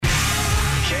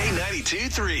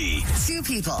92.3. Two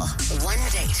people, one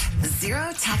date,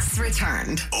 zero texts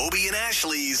returned. Obie and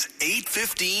Ashley's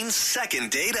 8:15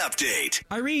 second date update.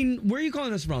 Irene, where are you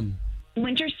calling us from?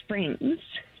 Winter Springs.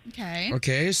 Okay.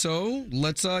 Okay, so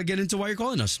let's get into why you're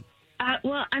calling us.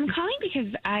 Well, I'm calling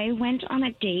because I went on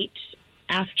a date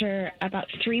after about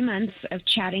 3 months of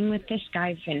chatting with this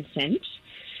guy, Vincent.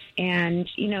 And,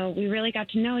 we really got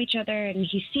to know each other, and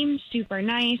he seemed super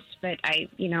nice, but I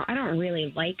don't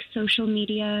really like social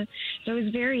media. So I was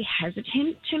very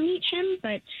hesitant to meet him,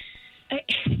 but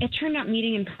it turned out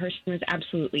meeting in person was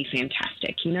absolutely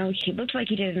fantastic. He looked like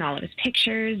he did in all of his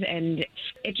pictures, and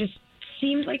it just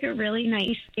seemed like a really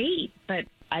nice date, but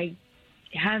I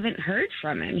haven't heard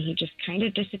from him. He just kind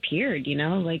of disappeared,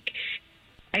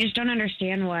 I just don't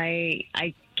understand why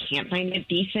I can't find a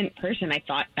decent person. I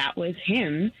thought that was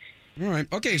him. All right.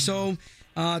 Okay, so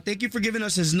thank you for giving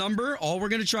us his number. All we're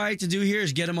going to try to do here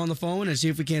is get him on the phone and see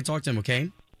if we can't talk to him, okay?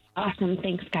 Awesome.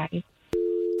 Thanks, guys.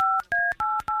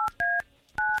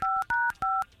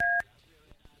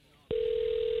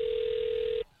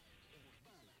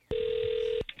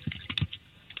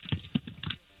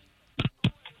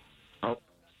 Oh,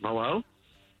 hello?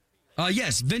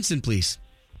 Yes, Vincent, please.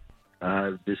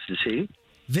 This is he.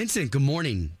 Vincent, good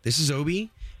morning. This is Obie,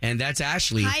 and that's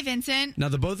Ashley. Hi, Vincent. Now,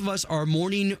 the both of us are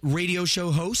morning radio show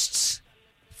hosts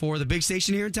for the big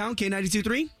station here in town,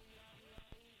 K92.3.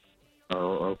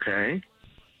 Oh, okay.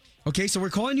 Okay, so we're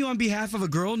calling you on behalf of a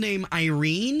girl named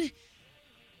Irene.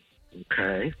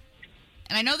 Okay.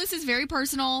 And I know this is very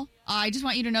personal. I just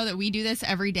want you to know that we do this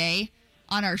every day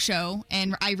on our show.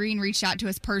 And Irene reached out to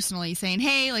us personally saying,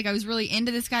 hey, I was really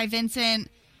into this guy,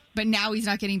 Vincent, but now he's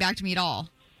not getting back to me at all.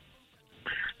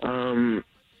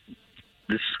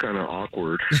 This is kind of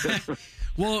awkward.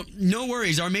 Well, no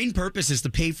worries. Our main purpose is to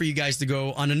pay for you guys to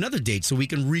go on another date so we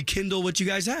can rekindle what you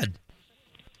guys had.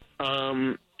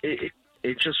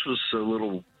 It just was a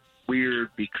little weird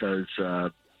because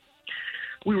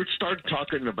we were started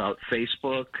talking about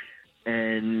Facebook,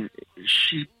 and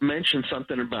she mentioned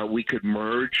something about we could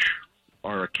merge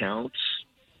our accounts.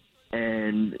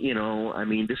 And,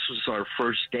 this was our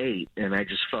first date, and I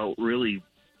just felt really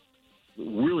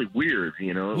weird,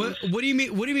 What do you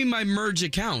mean? What do you mean by merge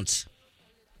accounts?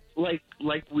 Like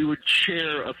we would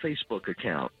share a Facebook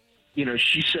account.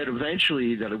 She said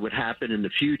eventually that it would happen in the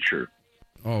future.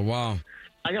 Oh, wow.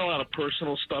 I got a lot of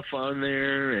personal stuff on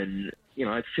there, and,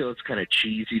 I feel it's kind of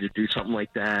cheesy to do something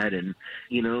like that. And,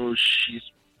 she's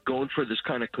going for this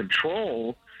kind of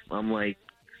control. I'm like,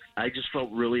 I just felt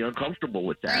really uncomfortable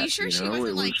with that. Are you sure she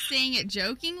wasn't saying it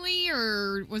jokingly,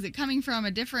 or was it coming from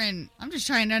a different... I'm just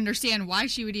trying to understand why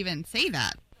she would even say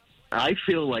that. I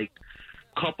feel like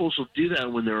couples will do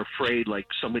that when they're afraid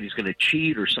somebody's going to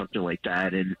cheat or something like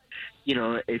that. And,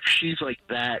 if she's like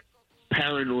that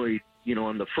paranoid,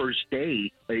 on the first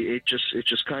date, it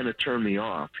just kind of turned me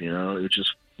off,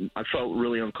 I felt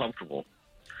really uncomfortable.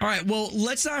 All right, well,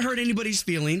 let's not hurt anybody's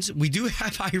feelings. We do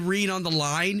have Irene on the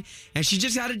line, and she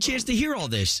just had a chance to hear all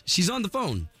this. She's on the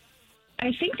phone.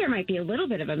 I think there might be a little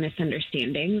bit of a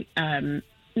misunderstanding.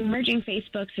 Merging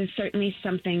Facebooks is certainly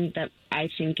something that I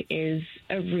think is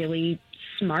a really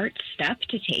smart step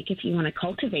to take if you want to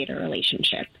cultivate a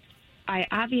relationship. I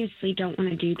obviously don't want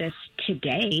to do this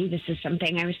today. This is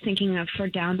something I was thinking of for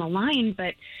down the line,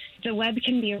 but the web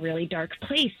can be a really dark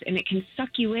place, and it can suck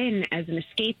you in as an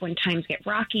escape when times get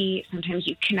rocky. Sometimes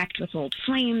you connect with old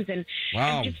flames, and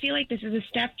wow. I just feel like this is a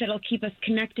step that'll keep us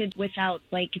connected without,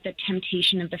 the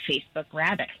temptation of the Facebook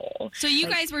rabbit hole. So you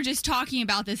guys were just talking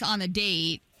about this on the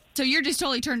date, so you're just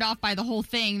totally turned off by the whole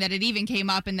thing, that it even came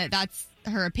up and that's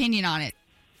her opinion on it.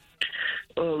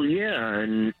 Oh, yeah,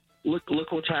 and...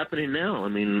 Look what's happening now. I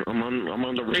mean, I'm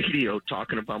on the radio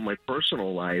talking about my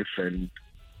personal life, and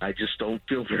I just don't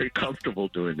feel very comfortable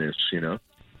doing this,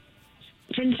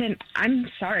 Vincent, I'm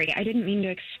sorry. I didn't mean to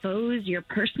expose your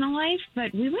personal life,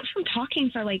 but we went from talking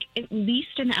for at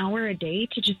least an hour a day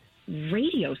to just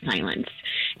radio silence.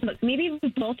 Look, maybe we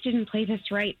both didn't play this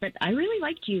right, but I really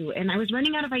liked you, and I was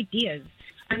running out of ideas.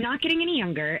 I'm not getting any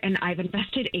younger, and I've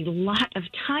invested a lot of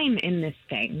time in this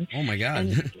thing. Oh, my God.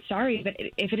 And sorry, but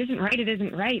if it isn't right, it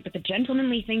isn't right. But the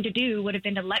gentlemanly thing to do would have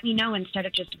been to let me know instead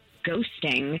of just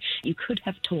ghosting. You could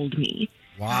have told me.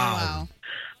 Wow.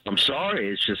 I'm sorry.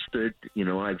 It's just that,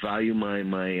 I value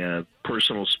my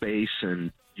personal space,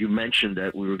 and you mentioned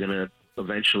that we were going to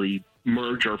eventually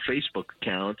merge our Facebook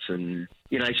accounts, and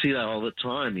I see that all the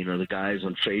time. The guys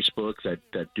on Facebook that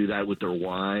do that with their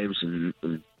wives, and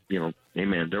hey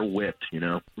man, they're whipped.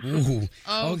 Ooh.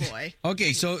 Oh okay. boy.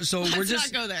 Okay, so Let's we're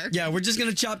just not go there. Yeah, we're just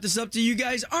gonna chop this up to you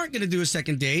guys. Aren't gonna do a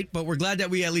second date, but we're glad that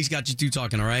we at least got you two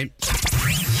talking. All right.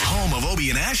 home of Obie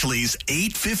and Ashley's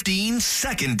 8:15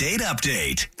 second date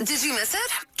update. Did you miss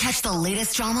it? Catch the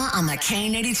latest drama on the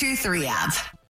K82 3 app.